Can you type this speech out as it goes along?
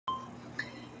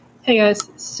Hey guys,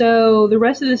 so the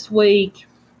rest of this week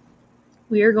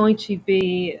we are going to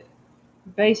be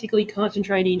basically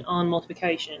concentrating on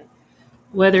multiplication.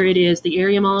 Whether it is the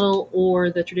area model or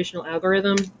the traditional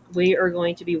algorithm, we are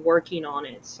going to be working on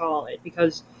it solid,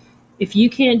 because if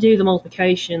you can't do the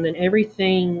multiplication, then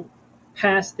everything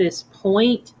past this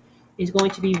point is going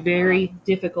to be very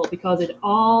difficult because it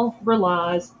all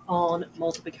relies on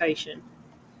multiplication.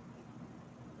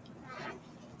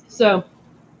 So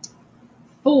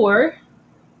for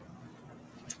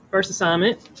first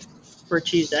assignment for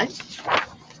Tuesday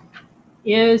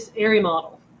is area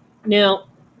model. Now,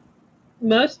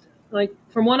 most, like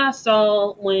from what I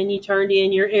saw when you turned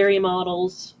in your area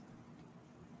models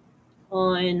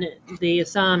on the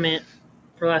assignment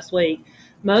for last week,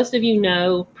 most of you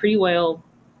know pretty well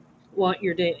what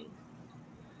you're doing.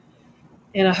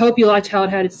 And I hope you liked how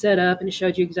it had it set up and it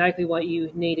showed you exactly what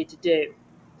you needed to do.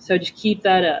 So just keep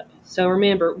that up. So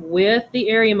remember, with the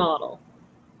area model,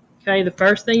 okay, the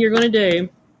first thing you're going to do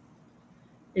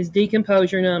is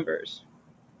decompose your numbers.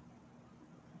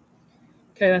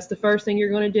 Okay, that's the first thing you're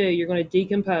going to do. You're going to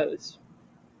decompose.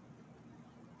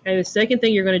 Okay, the second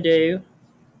thing you're going to do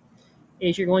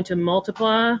is you're going to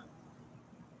multiply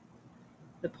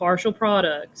the partial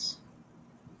products.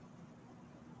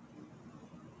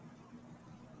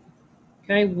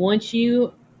 Okay, once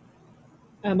you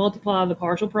multiply the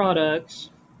partial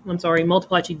products,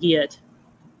 multiply to get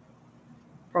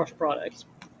partial products.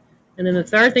 And then the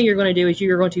third thing you're going to do is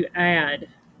you're going to add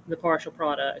the partial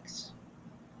products.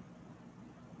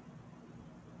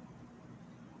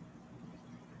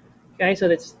 Okay, so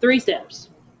that's 3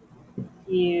 steps.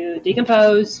 You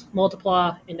decompose,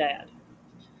 multiply, and add.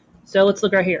 So let's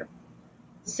look right here.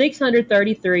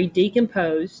 633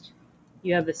 decomposed.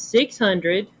 You have the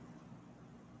 600,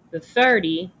 the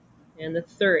 30, and the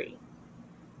 3.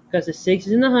 Because the 6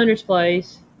 is in the hundreds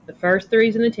place, the first 3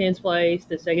 is in the tens place,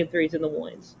 the second 3 is in the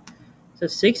ones. So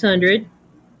 600,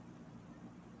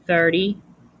 30,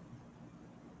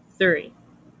 3.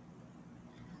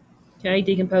 Okay,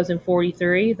 decomposing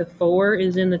 43. The 4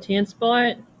 is in the tens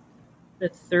spot, the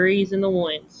 3 is in the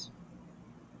ones.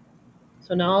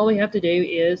 So now all we have to do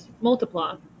is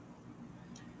multiply.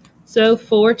 So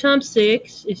 4 times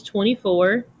 6 is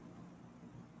 24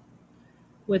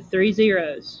 with 3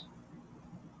 zeros.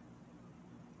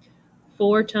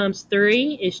 4 times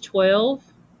 3 is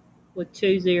 12 with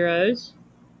 2 zeros.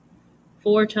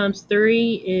 4 times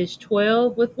 3 is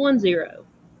 12 with 1 zero.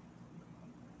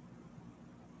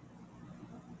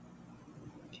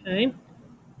 Okay.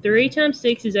 3 times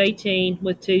 6 is 18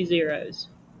 with 2 zeros.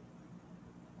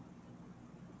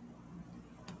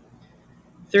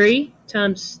 3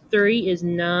 times 3 is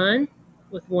 9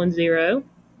 with 1 zero.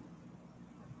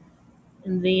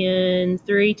 And then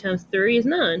 3 times 3 is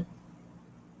 9.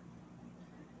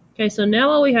 Okay, so now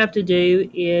all we have to do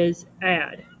is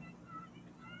add.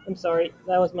 I'm sorry,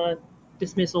 that was my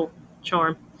dismissal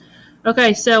charm.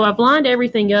 Okay, so I've lined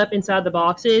everything up inside the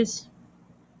boxes.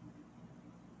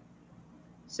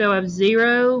 So I have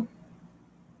 0,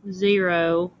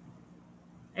 0,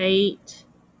 8,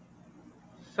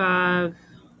 5,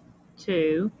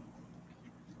 2.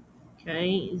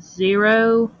 Okay,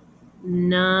 0,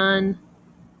 9,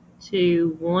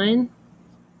 2, 1.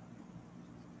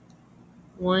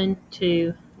 1,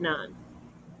 2, 9.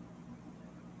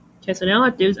 Okay, so now all I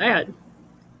have to do is add.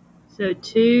 So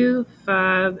 2,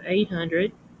 5,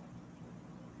 800.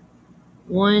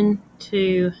 1,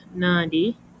 2,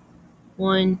 90.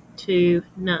 1, 2,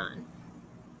 9.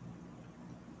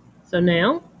 So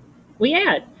now we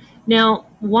add. Now,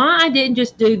 why I didn't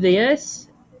just do this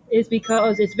is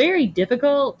because it's very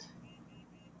difficult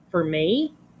for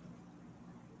me,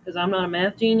 because I'm not a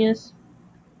math genius,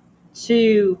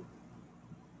 to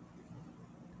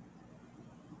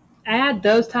add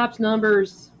those types of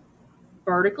numbers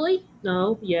vertically.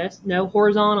 No,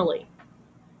 horizontally.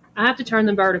 I have to turn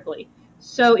them vertically.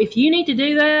 So if you need to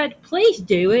do that, please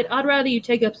do it. I'd rather you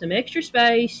take up some extra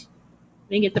space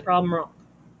than get the problem wrong.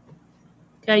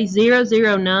 Okay, 0,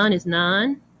 0, 9 is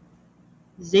 9.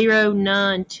 0,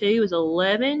 9, 2 is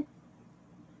 11.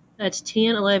 That's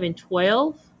 10, 11,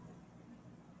 12.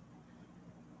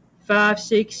 5,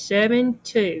 6, 7,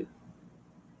 2.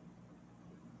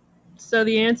 So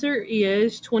the answer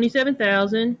is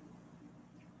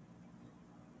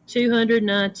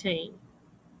 27,219.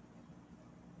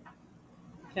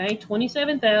 Okay,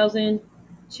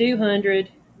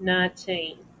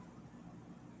 27,219.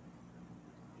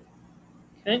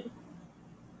 Okay.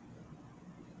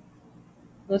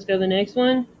 Let's go to the next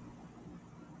one.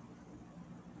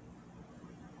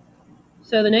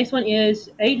 So the next one is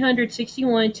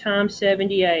 861 times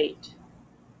 78.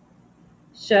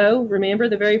 So remember,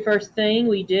 the very first thing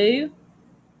we do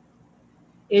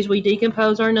is we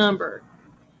decompose our number.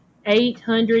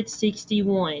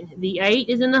 861. The 8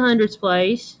 is in the hundreds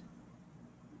place.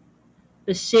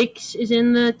 The 6 is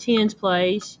in the tens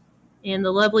place. And the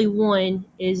lovely 1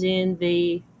 is in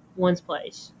the ones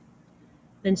place.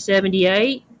 Then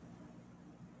 78.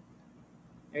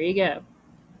 There you go.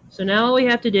 So now all we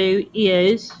have to do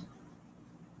is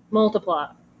multiply.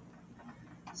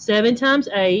 7 times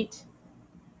 8.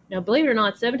 Now, believe it or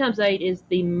not, 7 times 8 is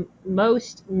the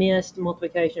most missed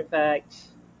multiplication fact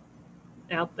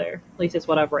out there. At least that's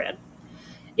what I've read.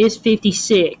 Is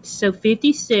 56. So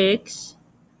 56,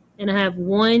 and I have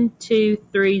 1, 2,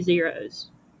 3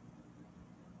 zeros.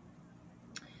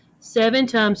 7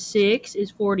 times 6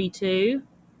 is 42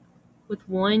 with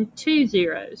 1, 2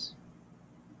 zeros.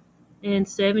 And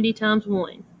 70 times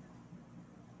 1.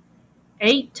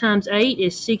 8 times 8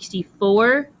 is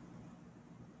 64.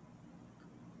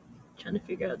 Trying to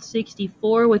figure out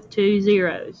 64 with 2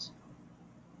 zeros.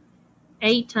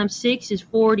 8 times 6 is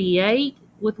 48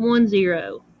 with 1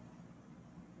 zero.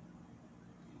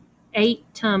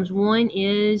 8 times 1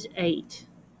 is 8.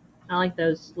 I like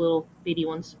those little bitty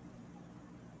ones.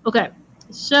 Okay,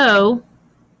 so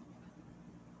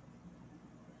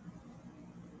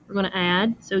we're going to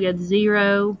add. So we got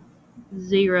 0,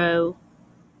 0,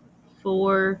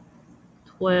 4,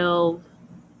 12,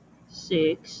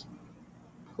 6,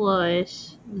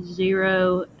 plus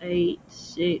 0, 8,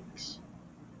 6,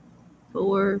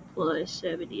 4, plus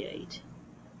 78.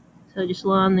 So just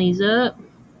line these up.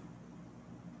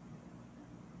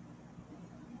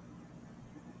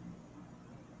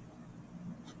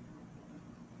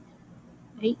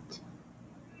 8.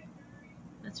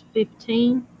 That's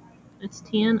 15. That's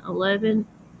 10, 11,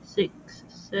 6,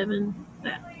 7,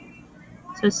 that.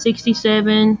 So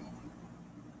 67,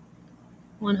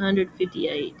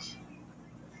 158.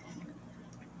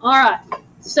 All right,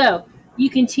 so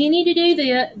you continue to do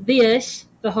this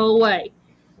the whole way.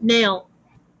 Now,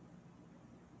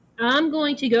 I'm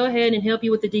going to go ahead and help you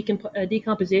with the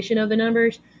decomposition of the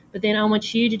numbers, but then I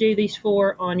want you to do these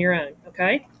 4 on your own,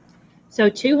 okay? So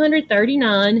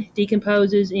 239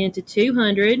 decomposes into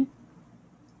 200,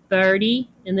 30,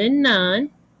 and then 9.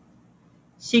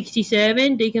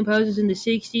 67 decomposes into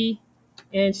 60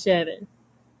 and 7.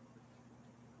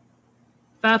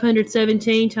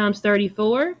 517 times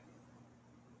 34,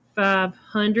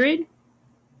 500,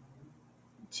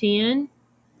 10,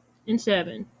 and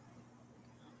 7.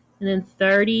 And then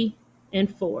 30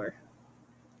 and 4.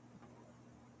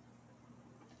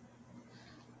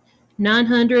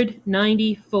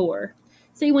 994.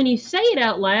 See, when you say it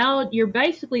out loud, you're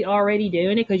basically already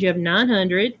doing it because you have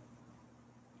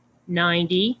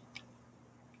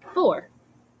 994.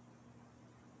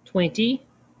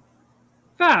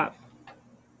 25.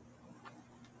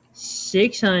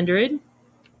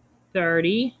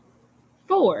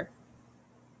 634.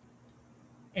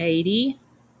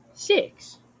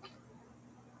 86.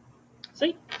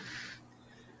 See?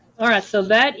 All right, so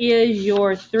that is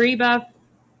your 3 by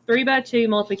 2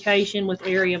 multiplication with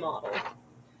area model.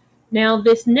 Now,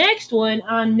 this next one,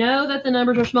 I know that the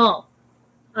numbers are small.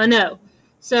 I know.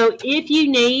 So if you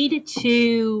need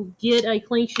to get a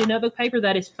clean sheet notebook paper,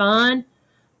 that is fine.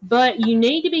 But you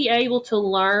need to be able to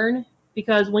learn,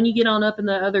 because when you get on up in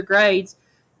the other grades,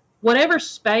 whatever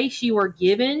space you are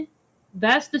given,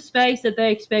 that's the space that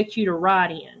they expect you to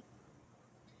write in.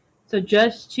 So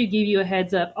just to give you a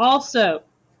heads up. Also,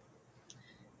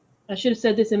 I should have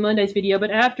said this in Monday's video,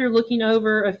 but after looking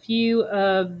over a few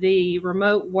of the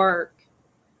remote work,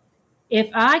 if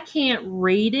I can't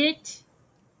read it,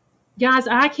 guys,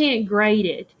 I can't grade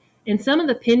it. And some of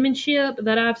the penmanship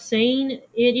that I've seen,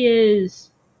 it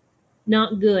is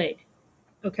not good,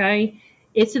 okay?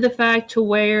 It's to the fact to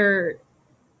where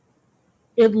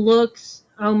it looks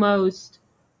almost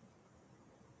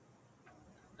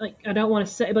like, I don't want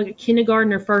to say, like a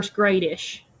kindergarten or first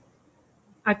grade-ish.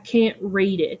 I can't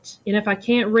read it. And if I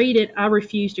can't read it, I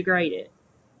refuse to grade it.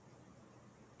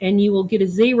 And you will get a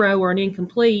 0 or an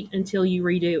incomplete until you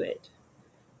redo it.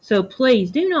 So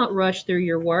please do not rush through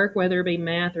your work, whether it be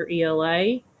math or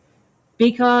ELA,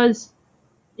 because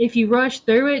if you rush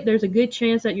through it, there's a good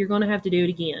chance that you're going to have to do it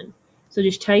again. So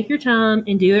just take your time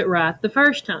and do it right the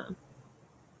first time.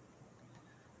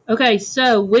 Okay,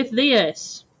 so with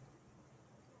this,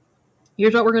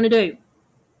 here's what we're going to do.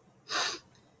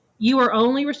 You are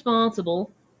only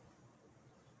responsible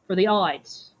for the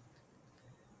odds.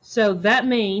 So that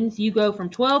means you go from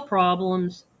 12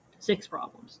 problems to 6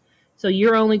 problems. So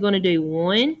you're only going to do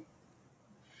 1,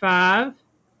 5,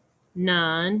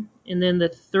 9, and then the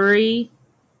 3,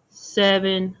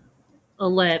 7,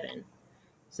 11.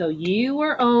 So you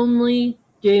are only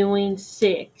doing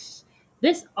 6.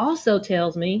 This also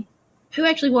tells me who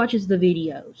actually watches the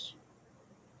videos.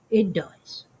 It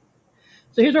does.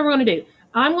 So here's what we're going to do.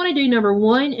 I'm going to do number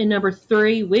 1 and number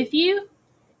 3 with you,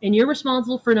 and you're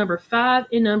responsible for number 5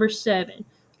 and number 7.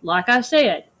 Like I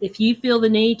said, if you feel the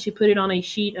need to put it on a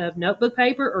sheet of notebook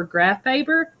paper or graph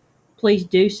paper, please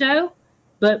do so,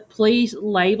 but please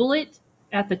label it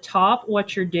at the top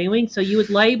what you're doing. So you would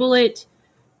label it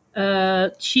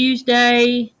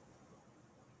Tuesday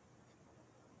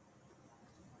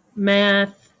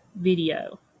math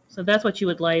video. So that's what you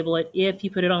would label it if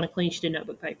you put it on a clean sheet of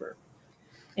notebook paper.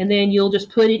 And then you'll just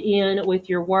put it in with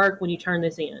your work when you turn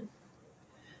this in.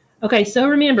 Okay, so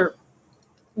remember,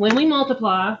 when we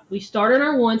multiply, we start in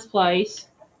our ones place,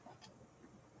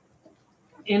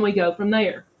 and we go from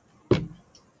there.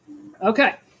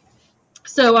 Okay,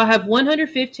 so I have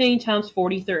 115 times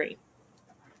 43.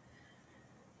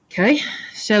 Okay,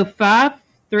 so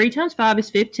 3 times 5 is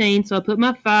 15, so I put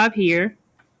my 5 here,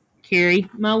 carry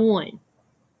my 1.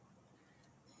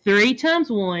 3 times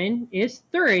 1 is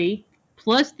 3,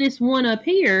 plus this 1 up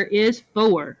here is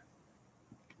 4.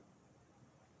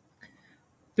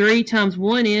 3 times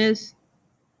 1 is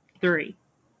 3.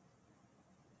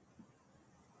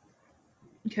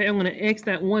 Okay, I'm going to X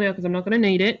that 1 out because I'm not going to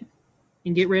need it,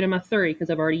 and get rid of my 3 because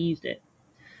I've already used it.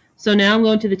 So now I'm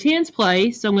going to the tens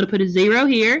place, so I'm going to put a 0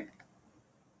 here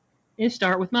and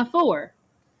start with my 4.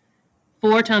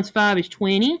 4 times 5 is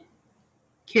 20.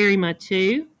 Carry my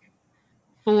 2.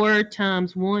 4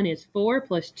 times 1 is 4,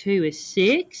 plus 2 is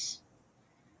 6.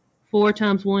 4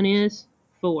 times 1 is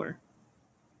 4.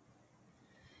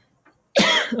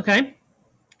 Okay.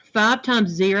 5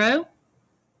 times 0.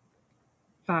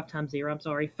 5 times 0, I'm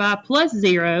sorry. 5 plus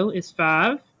 0 is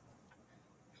 5.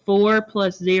 4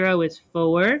 plus 0 is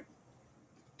 4.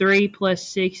 3 plus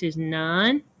 6 is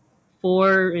 9.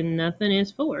 4 and nothing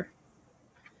is 4.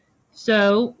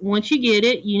 So once you get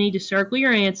it, you need to circle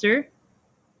your answer,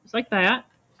 just like that.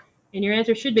 And your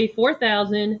answer should be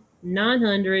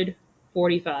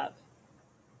 4,945.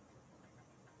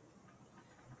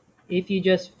 If you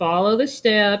just follow the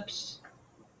steps,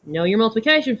 know your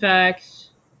multiplication facts,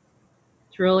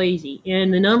 it's real easy.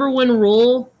 And the number 1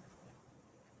 rule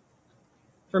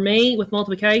for me with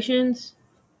multiplications,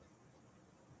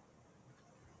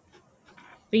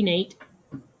 be neat.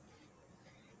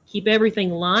 Keep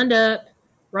everything lined up.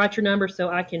 Write your numbers so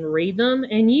I can read them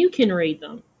and you can read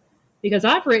them. Because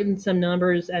I've written some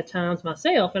numbers at times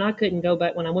myself and I couldn't go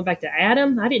back. When I went back to add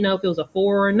them, I didn't know if it was a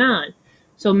 4 or a 9.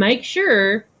 So make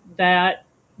sure that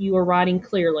you are writing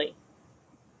clearly.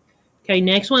 Okay,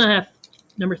 next one I have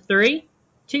number 3,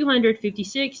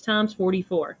 256 times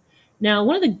 44. Now,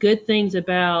 one of the good things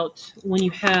about when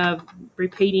you have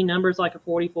repeating numbers like a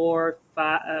 44,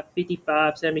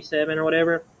 55, 77, or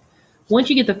whatever, once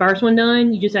you get the first one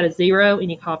done, you just add a 0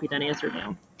 and you copy that answer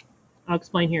down. I'll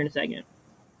explain here in a second.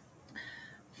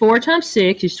 4 times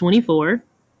 6 is 24.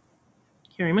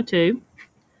 Carry my 2.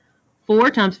 4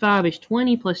 times 5 is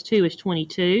 20, plus 2 is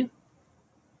 22.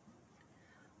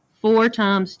 4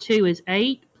 times 2 is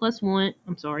 8, plus 1,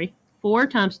 4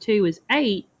 times 2 is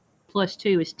 8, plus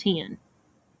 2 is 10.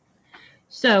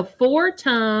 So 4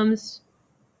 times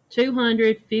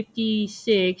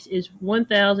 256 is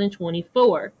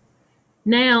 1,024.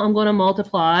 Now I'm going to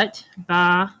multiply it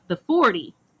by the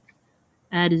 40.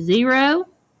 Add a 0,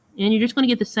 and you're just going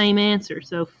to get the same answer.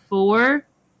 So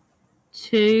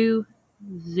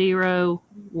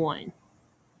 4,201.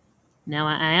 Now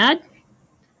I add.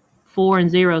 4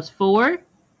 and 0 is 4.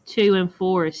 2 and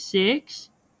 4 is 6.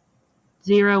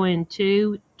 0 and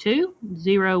 2, 2.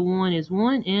 0, 1 is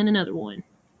 1, and another 1.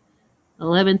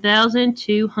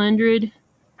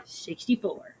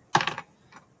 11,264.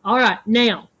 All right,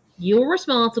 now you're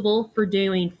responsible for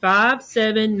doing 5,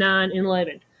 7, 9, and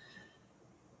 11.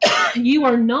 You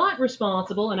are not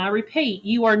responsible, and I repeat,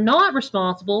 you are not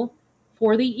responsible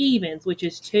for the evens, which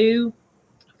is 2,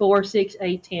 4, 6,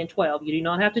 8, 10, 12. You do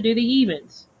not have to do the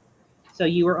evens. So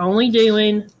you are only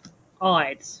doing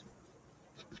odds.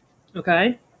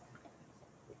 Okay?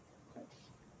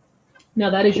 Now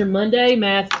that is your Monday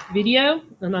math video.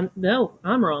 No,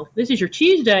 I'm wrong. This is your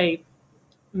Tuesday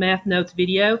math notes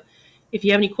video. If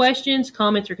you have any questions,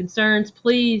 comments, or concerns,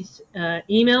 please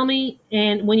email me.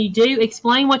 And when you do,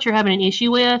 explain what you're having an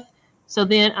issue with, so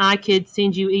then I could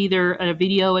send you either a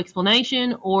video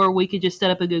explanation or we could just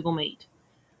set up a Google Meet.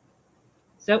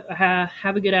 So have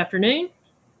a good afternoon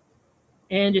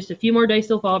and just a few more days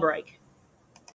till fall break.